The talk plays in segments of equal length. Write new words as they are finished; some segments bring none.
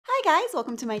Hi guys,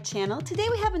 welcome to my channel. Today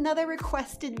we have another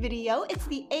requested video. It's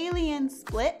the alien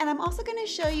split, and I'm also going to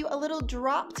show you a little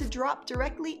drop to drop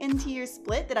directly into your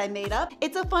split that I made up.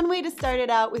 It's a fun way to start it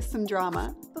out with some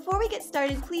drama. Before we get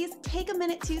started, please take a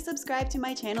minute to subscribe to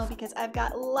my channel because I've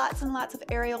got lots and lots of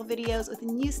aerial videos with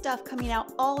new stuff coming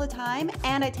out all the time,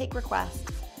 and I take requests.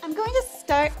 I'm going to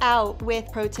start out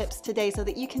with pro tips today so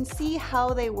that you can see how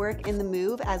they work in the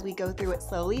move as we go through it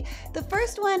slowly. The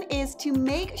first one is to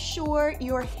make sure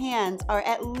your hands are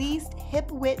at least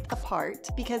hip width apart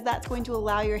because that's going to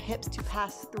allow your hips to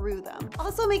pass through them.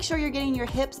 Also make sure you're getting your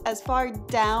hips as far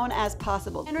down as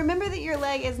possible. And remember that your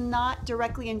leg is not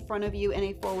directly in front of you in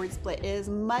a forward split. It is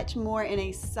much more in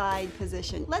a side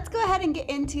position. Let's go ahead and get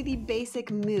into the basic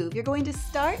move. You're going to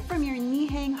start from your knee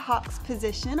hang hawks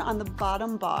position on the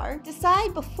bottom bar.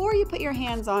 Decide before you put your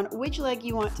hands on which leg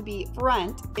you want to be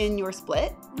front in your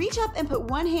split. Reach up and put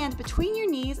one hand between your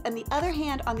knees and the other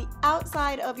hand on the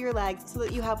outside of your legs so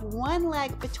that you have one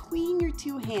leg between your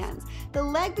two hands. The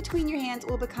leg between your hands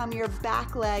will become your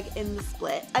back leg in the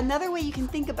split. Another way you can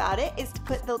think about it is to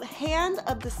put the hand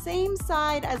of the same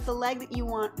side as the leg that you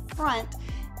want front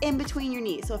in between your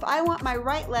knees. So if I want my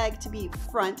right leg to be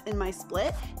front in my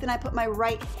split, then I put my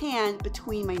right hand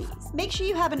between my knees. Make sure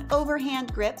you have an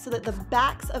overhand grip so that the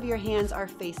backs of your hands are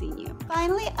facing you.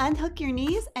 Finally, unhook your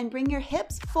knees and bring your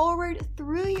hips forward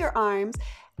through your arms.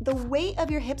 The weight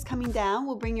of your hips coming down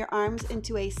will bring your arms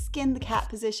into a skin the cat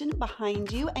position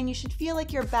behind you, and you should feel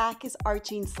like your back is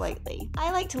arching slightly. I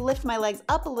like to lift my legs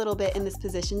up a little bit in this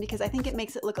position because I think it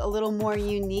makes it look a little more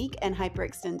unique and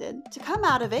hyperextended. To come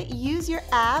out of it, use your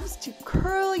abs to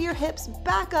curl your hips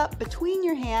back up between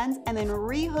your hands and then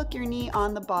rehook your knee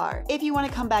on the bar. If you want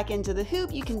to come back into the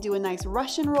hoop, you can do a nice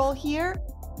Russian roll here.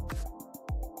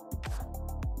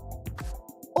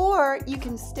 Or you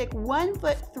can stick one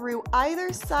foot through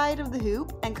either side of the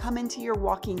hoop and come into your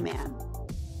walking man.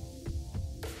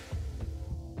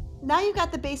 Now you've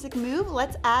got the basic move,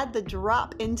 let's add the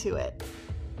drop into it.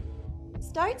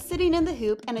 Start sitting in the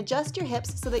hoop and adjust your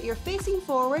hips so that you're facing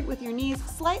forward with your knees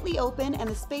slightly open and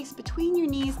the space between your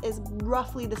knees is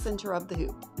roughly the center of the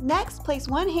hoop. Next, place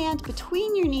one hand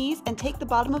between your knees and take the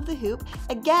bottom of the hoop.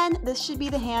 Again, this should be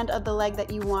the hand of the leg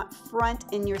that you want front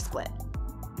in your split.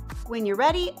 When you're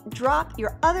ready, drop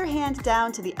your other hand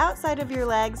down to the outside of your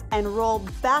legs and roll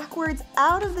backwards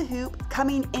out of the hoop,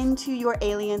 coming into your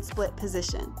alien split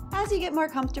position. As you get more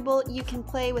comfortable, you can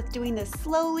play with doing this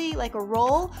slowly like a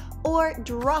roll or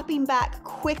dropping back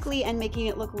quickly and making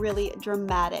it look really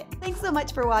dramatic. Thanks so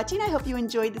much for watching. I hope you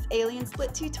enjoyed this alien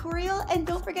split tutorial, and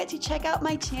don't forget to check out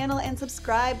my channel and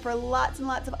subscribe for lots and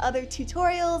lots of other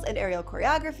tutorials and aerial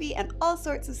choreography and all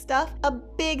sorts of stuff. A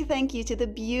big thank you to the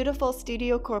beautiful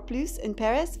Studio Corplus in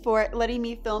Paris for letting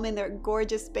me film in their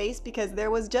gorgeous space because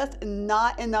there was just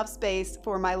not enough space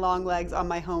for my long legs on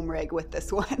my home rig with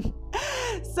this one.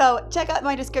 So check out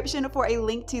my description for a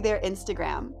link to their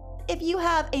Instagram. If you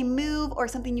have a move or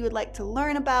something you would like to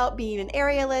learn about being an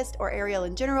aerialist or aerial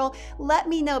in general, let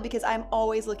me know because I'm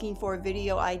always looking for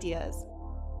video ideas.